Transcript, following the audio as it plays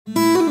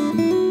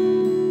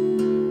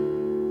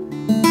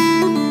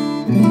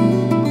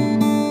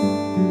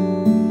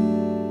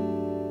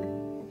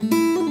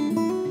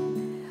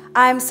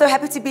I'm so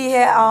happy to be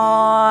here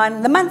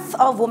on the month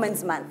of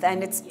Women's Month,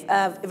 and it's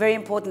very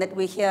important that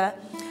we're here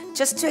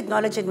just to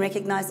acknowledge and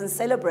recognize and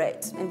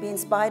celebrate and be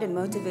inspired and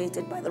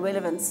motivated by the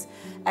relevance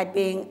at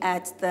being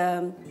at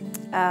the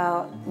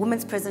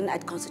Women's Prison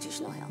at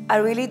Constitutional Hill. I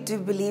really do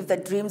believe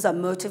that dreams are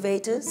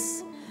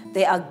motivators.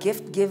 They are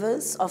gift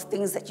givers of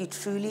things that you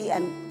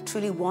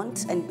truly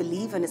want and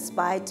believe and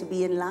aspire to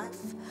be in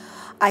life.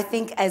 I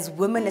think as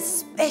women,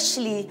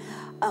 especially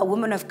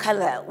women of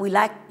color, we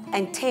like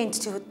and tend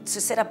to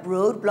set up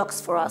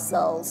roadblocks for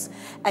ourselves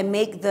and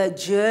make the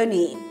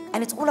journey,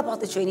 and it's all about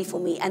the journey for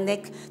me, and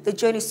make the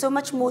journey so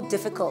much more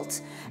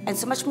difficult and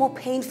so much more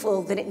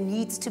painful than it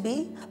needs to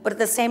be. But at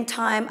the same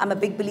time, I'm a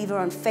big believer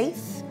on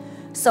faith.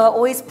 So I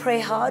always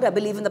pray hard. I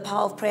believe in the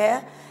power of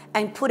prayer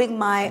and putting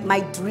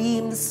my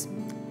dreams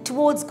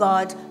towards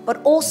God,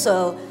 but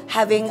also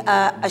having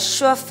a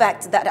sure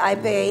fact that I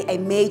play a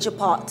major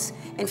part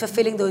in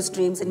fulfilling those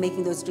dreams and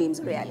making those dreams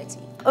a reality.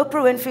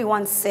 Oprah Winfrey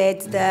once said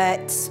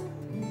that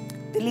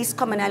the least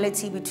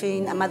commonality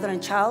between a mother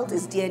and child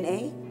is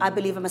DNA. I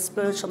believe I'm a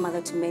spiritual mother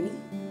to many.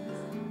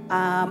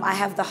 I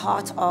have the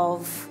heart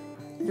of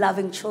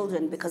loving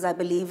children because I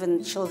believe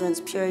in children's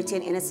purity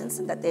and innocence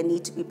and that they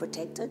need to be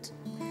protected.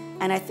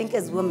 And I think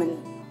as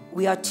women,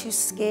 we are too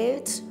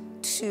scared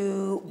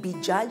to be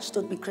judged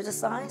or be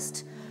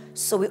criticized.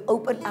 So we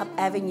open up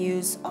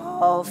avenues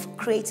of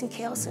creating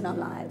chaos in our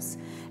lives.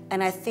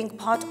 And I think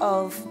part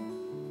of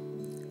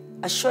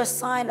a sure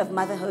sign of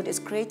motherhood is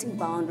creating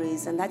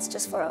boundaries, and that's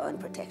just for our own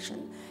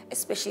protection,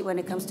 especially when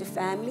it comes to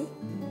family.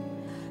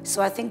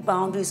 So I think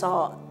boundaries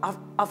are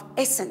of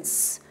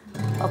essence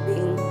of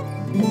being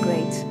a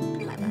great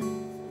mother.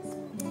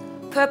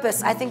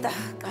 Purpose, I think,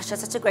 gosh,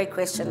 that's such a great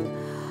question.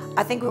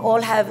 I think we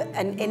all have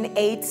an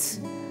innate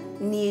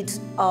need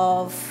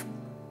of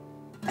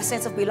a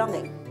sense of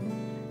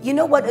belonging. You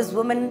know what, as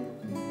women,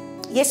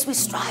 yes, we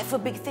strive for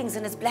big things,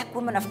 and as black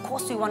women, of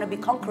course, we want to be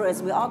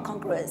conquerors. We are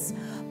conquerors.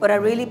 But I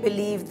really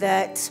believe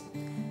that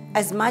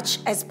as much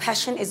as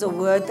passion is a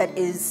word that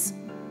is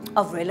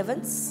of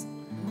relevance,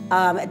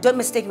 don't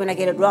mistake me when I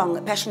get it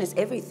wrong, passion is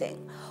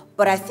everything.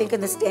 But I think in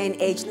this day and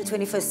age, in the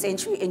 21st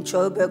century, in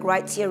Joburg,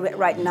 right here,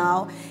 right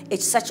now,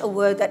 it's such a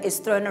word that is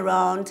thrown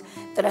around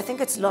that I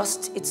think it's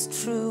lost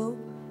its true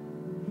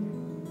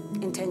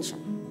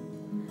intention.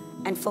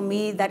 And for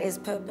me, that is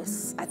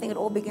purpose. I think it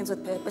all begins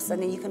with purpose,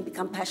 and then you can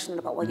become passionate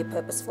about what you're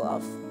purposeful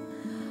of.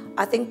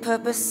 I think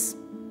purpose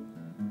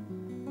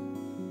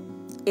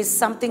is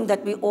something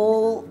that we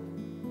all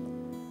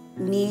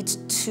need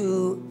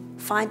to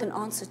find an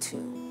answer to,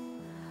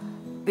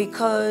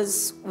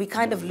 because we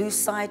kind of lose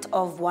sight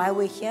of why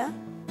we're here.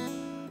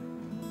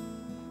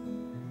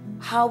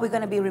 How are we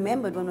going to be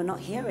remembered when we're not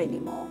here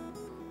anymore?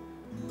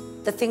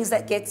 The things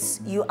that gets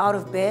you out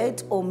of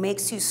bed or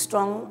makes you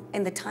strong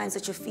in the times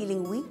that you're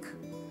feeling weak,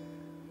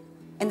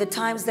 in the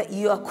times that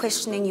you are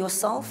questioning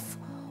yourself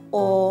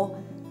or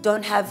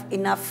don't have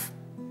enough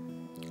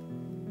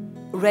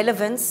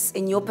relevance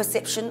in your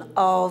perception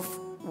of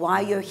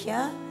why you're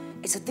here.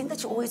 It's a thing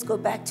that you always go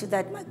back to,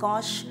 that, my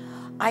gosh,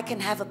 I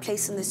can have a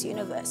place in this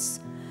universe.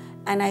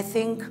 And I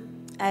think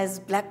as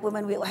black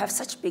women, we all have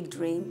such big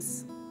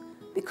dreams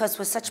because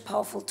we're such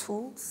powerful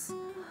tools.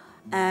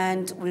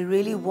 And we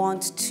really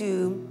want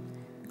to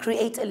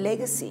create a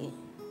legacy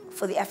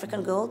for the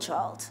African girl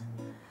child.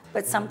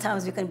 But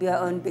sometimes we can be our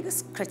own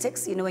biggest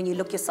critics. You know, when you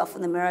look yourself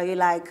in the mirror, you're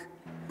like,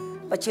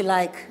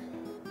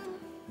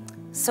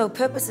 so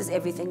purpose is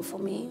everything for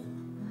me.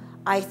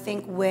 I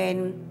think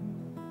when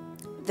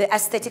the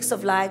aesthetics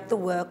of life, the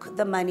work,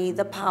 the money,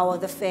 the power,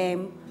 the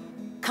fame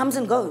comes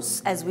and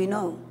goes, as we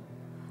know.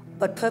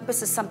 But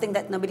purpose is something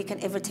that nobody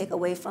can ever take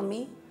away from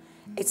me.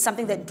 It's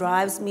something that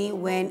drives me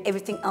when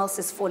everything else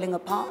is falling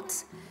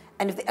apart.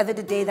 And at the end of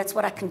the day, that's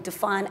what I can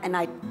define and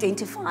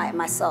identify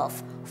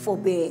myself for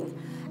being.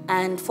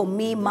 And for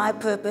me, my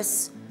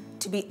purpose,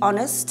 to be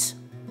honest,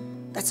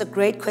 that's a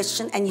great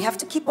question. And you have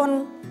to keep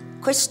on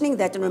questioning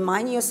that and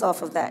reminding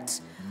yourself of that.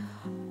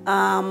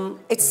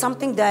 It's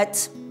something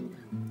that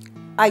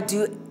I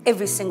do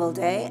every single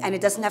day, and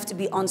it doesn't have to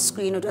be on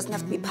screen or it doesn't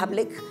have to be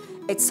public.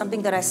 It's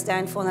something that I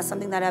stand for, and that's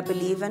something that I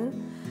believe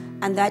in.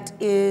 And that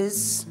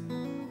is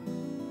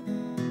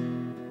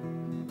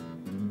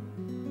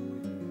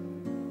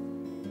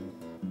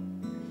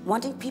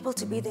wanting people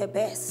to be their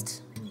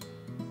best.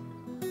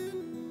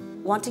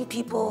 Wanting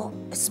people,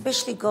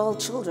 especially girl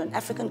children,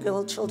 African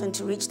girl children,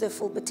 to reach their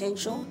full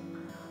potential.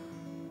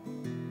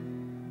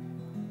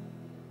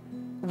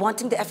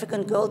 Wanting the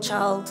African girl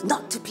child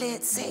not to play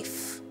it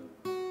safe.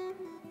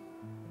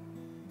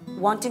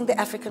 Wanting the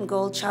African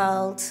girl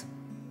child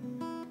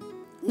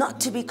not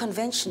to be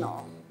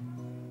conventional.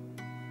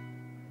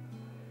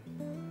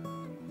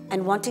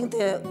 And wanting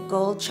the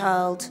girl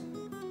child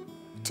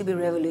to be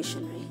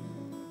revolutionary.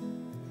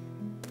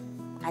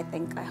 I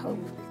think, I hope.